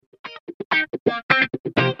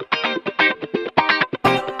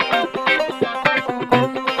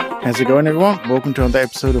How's it going, everyone? Welcome to another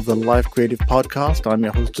episode of the Life Creative Podcast. I'm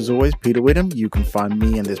your host, as always, Peter Whittam. You can find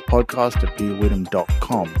me and this podcast at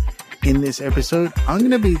peterwhittam.com. In this episode, I'm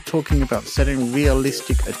going to be talking about setting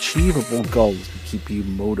realistic, achievable goals to keep you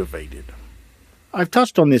motivated. I've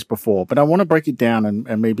touched on this before, but I want to break it down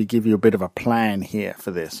and maybe give you a bit of a plan here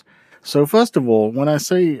for this. So first of all, when I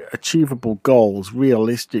say achievable goals,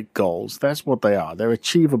 realistic goals, that's what they are. They're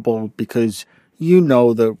achievable because you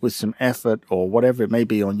know that with some effort or whatever it may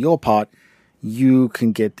be on your part, you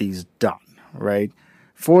can get these done, right?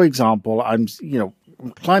 For example,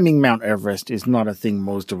 climbing Mount Everest is not a thing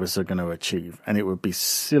most of us are going to achieve, and it would be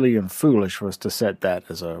silly and foolish for us to set that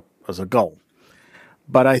as a goal.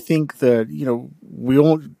 But I think that, we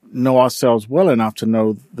all know ourselves well enough to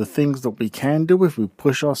know the things that we can do if we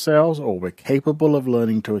push ourselves or we're capable of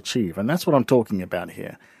learning to achieve. And that's what I'm talking about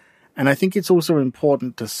here. And I think it's also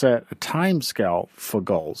important to set a time scale for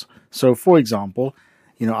goals. So, for example,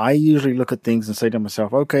 I usually look at things and say to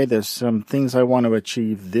myself, okay, there's some things I want to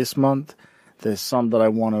achieve this month. There's some that I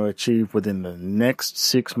want to achieve within the next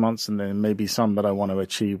 6 months, and then maybe some that I want to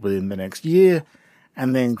achieve within the next year,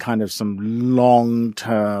 and then kind of some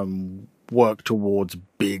long-term work towards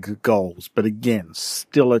big goals, but again,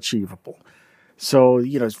 still achievable. So,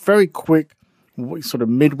 it's very quick, sort of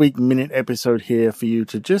midweek minute episode here for you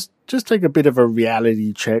to just take a bit of a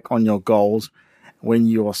reality check on your goals when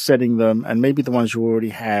you're setting them, and maybe the ones you already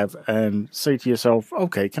have, and say to yourself,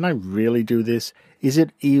 okay, can I really do this? Is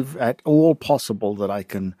it at all possible that I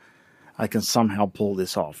can somehow pull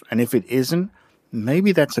this off? And if it isn't,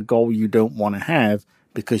 maybe that's a goal you don't want to have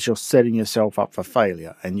because you're setting yourself up for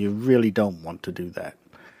failure, and you really don't want to do that.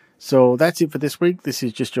 So that's it for this week. This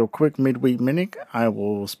is just your quick midweek minute. I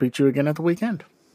will speak to you again at the weekend.